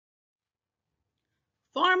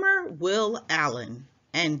Farmer Will Allen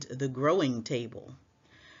and the Growing Table.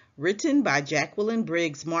 Written by Jacqueline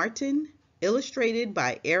Briggs Martin, illustrated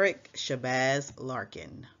by Eric-Shabazz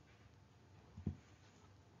Larkin.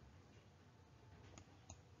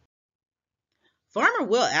 Farmer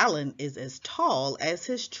Will Allen is as tall as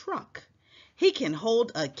his truck. He can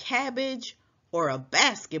hold a cabbage or a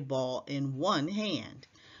basketball in one hand.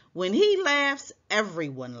 When he laughs,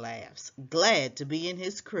 everyone laughs, glad to be in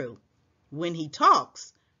his crew. When he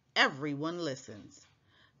talks, everyone listens.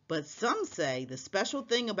 But some say the special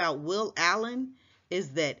thing about Will Allen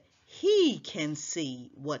is that he can see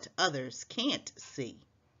what others can't see.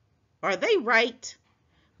 Are they right?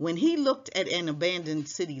 When he looked at an abandoned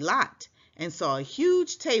city lot and saw a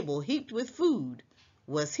huge table heaped with food,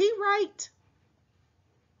 was he right?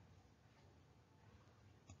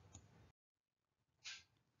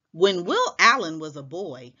 When Will Allen was a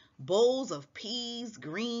boy, bowls of peas,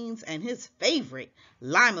 greens, and his favorite,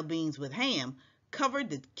 lima beans with ham, covered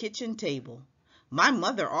the kitchen table. My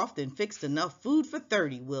mother often fixed enough food for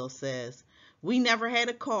 30, Will says. We never had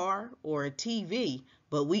a car or a TV,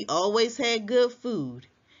 but we always had good food.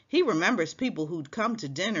 He remembers people who'd come to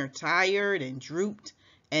dinner tired and drooped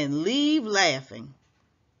and leave laughing.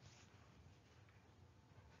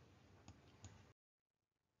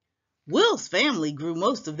 Will's family grew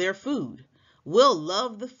most of their food. Will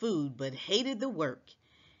loved the food but hated the work.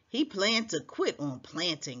 He planned to quit on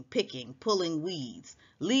planting, picking, pulling weeds,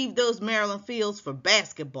 leave those Maryland fields for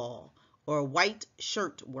basketball or white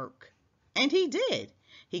shirt work. And he did.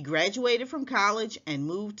 He graduated from college and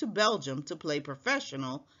moved to Belgium to play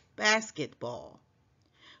professional basketball.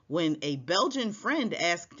 When a Belgian friend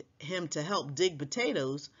asked him to help dig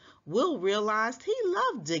potatoes, Will realized he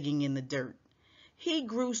loved digging in the dirt. He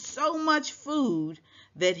grew so much food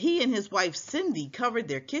that he and his wife Cindy covered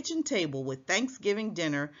their kitchen table with Thanksgiving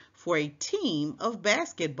dinner for a team of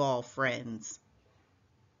basketball friends.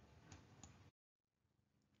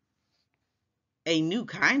 A new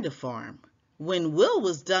kind of farm. When Will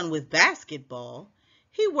was done with basketball,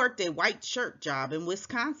 he worked a white shirt job in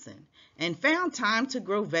Wisconsin and found time to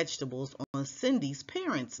grow vegetables on Cindy's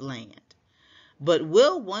parents' land. But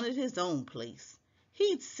Will wanted his own place.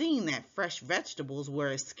 He'd seen that fresh vegetables were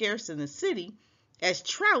as scarce in the city as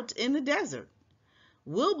trout in the desert.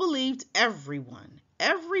 Will believed everyone,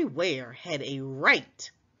 everywhere, had a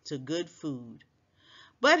right to good food.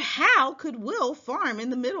 But how could Will farm in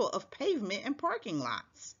the middle of pavement and parking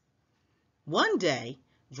lots? One day,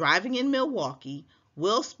 driving in Milwaukee,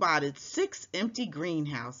 Will spotted 6 empty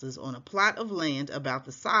greenhouses on a plot of land about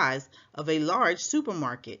the size of a large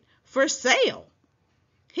supermarket for sale.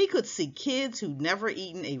 He could see kids who'd never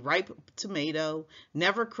eaten a ripe tomato,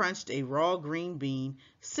 never crunched a raw green bean,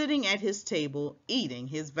 sitting at his table eating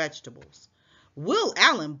his vegetables. Will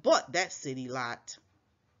Allen bought that city lot.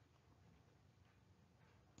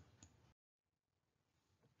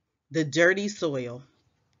 The dirty soil.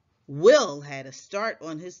 Will had a start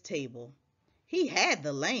on his table. He had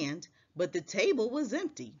the land, but the table was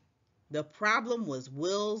empty. The problem was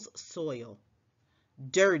Will's soil.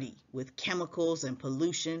 Dirty with chemicals and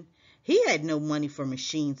pollution. He had no money for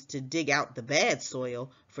machines to dig out the bad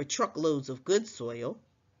soil for truckloads of good soil.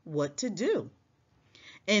 What to do?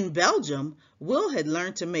 In Belgium, Will had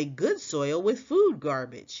learned to make good soil with food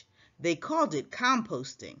garbage. They called it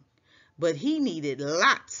composting, but he needed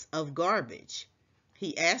lots of garbage.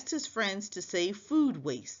 He asked his friends to save food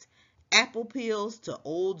waste, apple peels to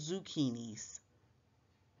old zucchinis.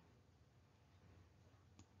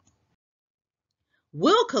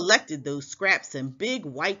 Will collected those scraps in big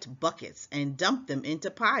white buckets and dumped them into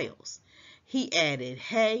piles. He added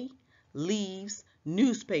hay, leaves,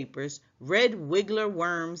 newspapers, red wiggler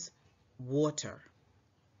worms, water.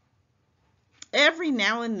 Every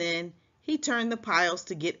now and then, he turned the piles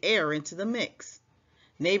to get air into the mix.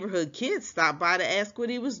 Neighborhood kids stopped by to ask what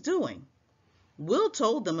he was doing. Will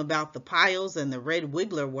told them about the piles and the red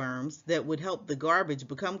wiggler worms that would help the garbage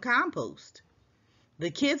become compost. The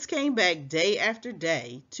kids came back day after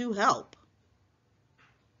day to help.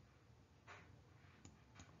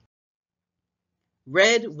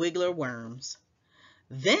 Red wiggler worms.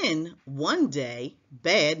 Then, one day,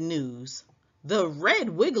 bad news. The red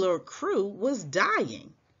wiggler crew was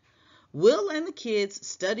dying. Will and the kids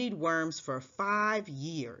studied worms for 5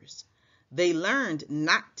 years. They learned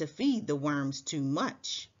not to feed the worms too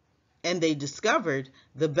much. And they discovered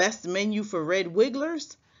the best menu for red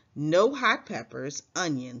wigglers: no hot peppers,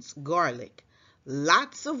 onions, garlic,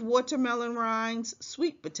 lots of watermelon rinds,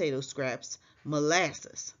 sweet potato scraps,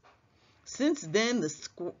 molasses. Since then,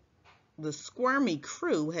 the squirmy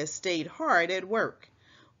crew has stayed hard at work.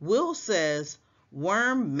 Will says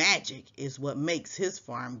Worm magic is what makes his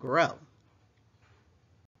farm grow.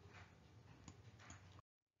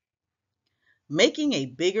 Making a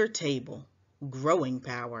bigger table. Growing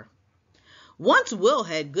power. Once Will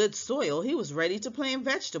had good soil, he was ready to plant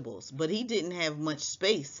vegetables, but he didn't have much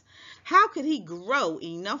space. How could he grow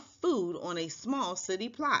enough food on a small city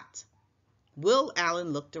plot? Will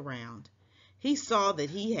Allen looked around. He saw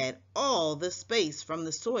that he had all the space from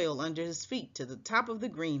the soil under his feet to the top of the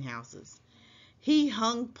greenhouses. He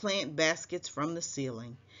hung plant baskets from the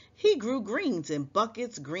ceiling. He grew greens in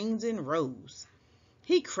buckets, greens in rows.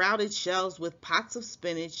 He crowded shelves with pots of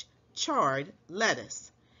spinach, chard,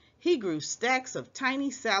 lettuce. He grew stacks of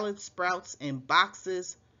tiny salad sprouts in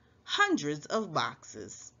boxes, hundreds of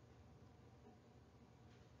boxes.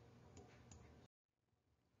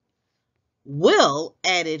 Will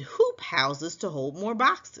added hoop houses to hold more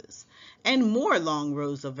boxes and more long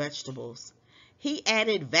rows of vegetables. He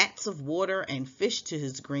added vats of water and fish to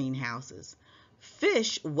his greenhouses.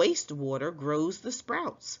 Fish wastewater grows the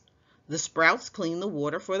sprouts. The sprouts clean the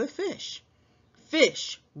water for the fish.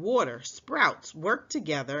 Fish, water, sprouts work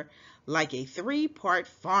together like a three-part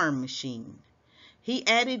farm machine. He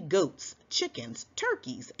added goats, chickens,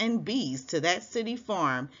 turkeys, and bees to that city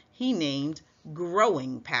farm he named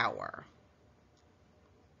Growing Power.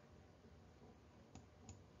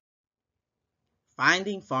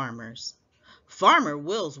 Finding farmers. Farmer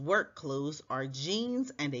Will's work clothes are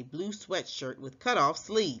jeans and a blue sweatshirt with cut-off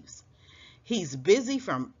sleeves. He's busy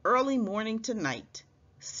from early morning to night.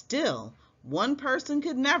 Still, one person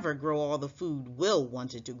could never grow all the food Will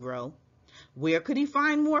wanted to grow. Where could he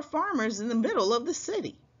find more farmers in the middle of the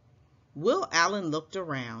city? Will Allen looked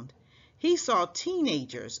around. He saw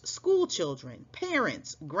teenagers, school children,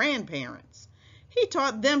 parents, grandparents. He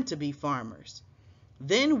taught them to be farmers.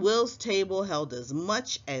 Then Will's table held as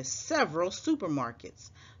much as several supermarkets,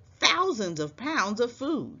 thousands of pounds of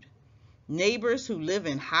food. Neighbors who live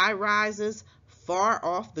in high rises far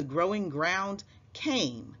off the growing ground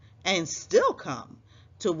came, and still come,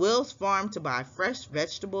 to Will's farm to buy fresh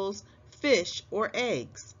vegetables, fish, or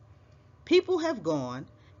eggs. People have gone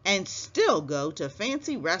and still go to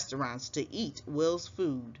fancy restaurants to eat Will's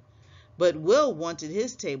food. But Will wanted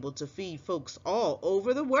his table to feed folks all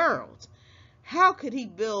over the world. How could he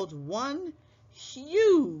build one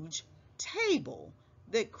huge table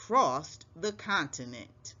that crossed the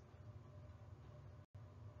continent?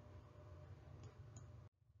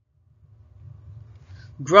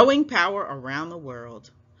 Growing power around the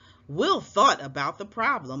world. Will thought about the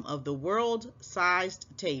problem of the world-sized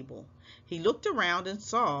table. He looked around and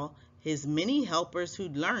saw his many helpers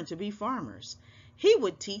who'd learned to be farmers. He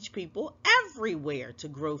would teach people everywhere to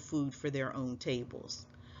grow food for their own tables.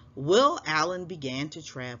 Will Allen began to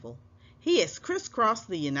travel. He has crisscrossed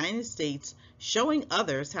the United States, showing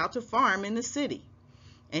others how to farm in the city.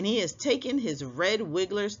 And he has taken his red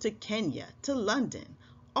wigglers to Kenya, to London,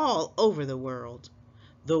 all over the world.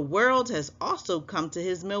 The world has also come to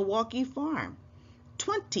his Milwaukee farm.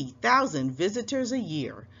 20,000 visitors a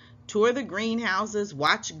year tour the greenhouses,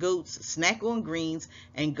 watch goats, snack on greens,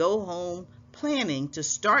 and go home planning to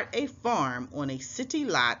start a farm on a city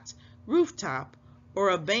lot, rooftop, or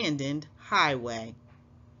abandoned highway.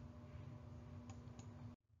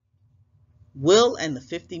 Will and the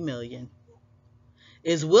 50 million.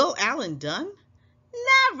 Is Will Allen done?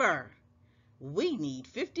 Never! We need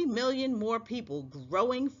 50 million more people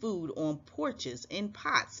growing food on porches, in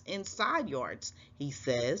pots, in side yards, he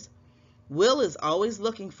says. Will is always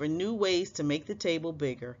looking for new ways to make the table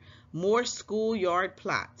bigger, more schoolyard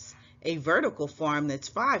plots, a vertical farm that's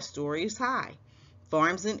 5 stories high,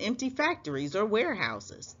 farms in empty factories or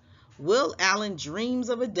warehouses. Will Allen dreams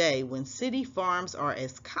of a day when city farms are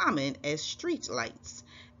as common as street lights,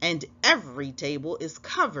 and every table is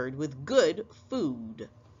covered with good food.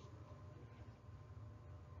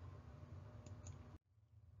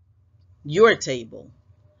 Your table.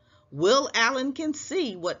 Will Allen can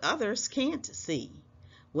see what others can't see.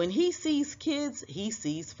 When he sees kids, he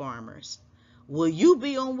sees farmers. Will you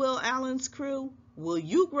be on Will Allen's crew? Will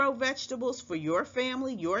you grow vegetables for your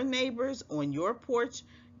family, your neighbors, on your porch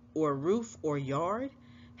or roof or yard?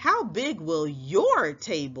 How big will your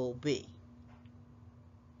table be?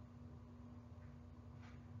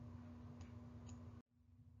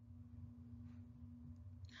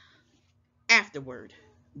 Afterward,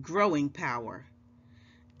 growing power.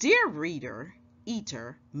 Dear reader,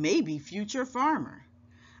 eater, maybe future farmer,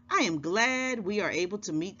 I am glad we are able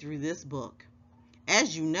to meet through this book.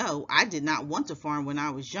 As you know, I did not want to farm when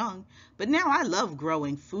I was young, but now I love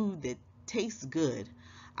growing food that tastes good.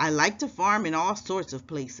 I like to farm in all sorts of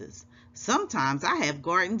places. Sometimes I have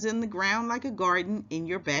gardens in the ground like a garden in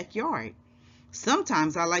your backyard.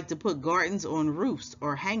 Sometimes I like to put gardens on roofs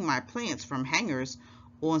or hang my plants from hangers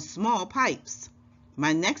on small pipes.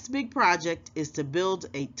 My next big project is to build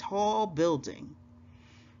a tall building.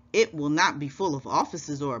 It will not be full of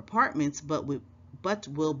offices or apartments, but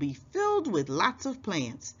will be filled with lots of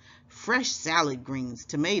plants, fresh salad greens,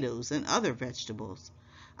 tomatoes, and other vegetables.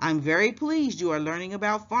 I'm very pleased you are learning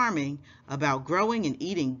about farming, about growing and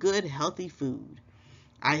eating good, healthy food.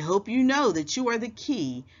 I hope you know that you are the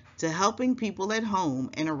key to helping people at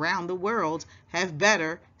home and around the world have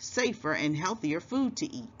better, safer, and healthier food to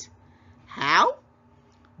eat. How?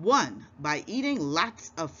 1. By eating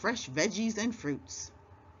lots of fresh veggies and fruits.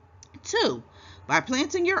 2. By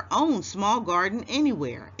planting your own small garden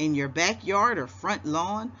anywhere, in your backyard or front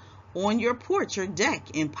lawn, on your porch or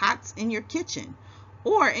deck, in pots in your kitchen,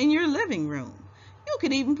 or in your living room. You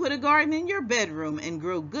could even put a garden in your bedroom and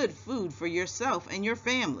grow good food for yourself and your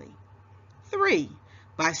family. 3.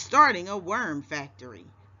 By starting a worm factory.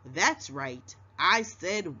 That's right, I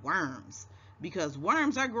said worms, because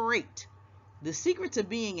worms are great. The secret to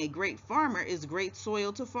being a great farmer is great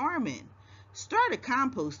soil to farm in. Start a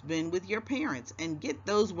compost bin with your parents and get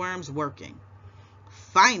those worms working.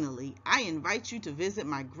 Finally, I invite you to visit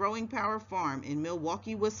my Growing Power farm in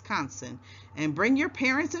Milwaukee, Wisconsin, and bring your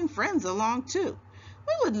parents and friends along too.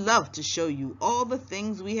 We would love to show you all the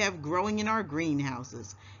things we have growing in our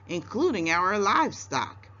greenhouses, including our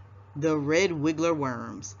livestock, the red wiggler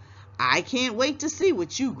worms. I can't wait to see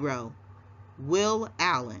what you grow. Will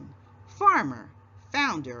Allen, farmer,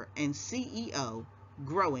 founder, and CEO,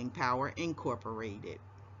 Growing Power Incorporated.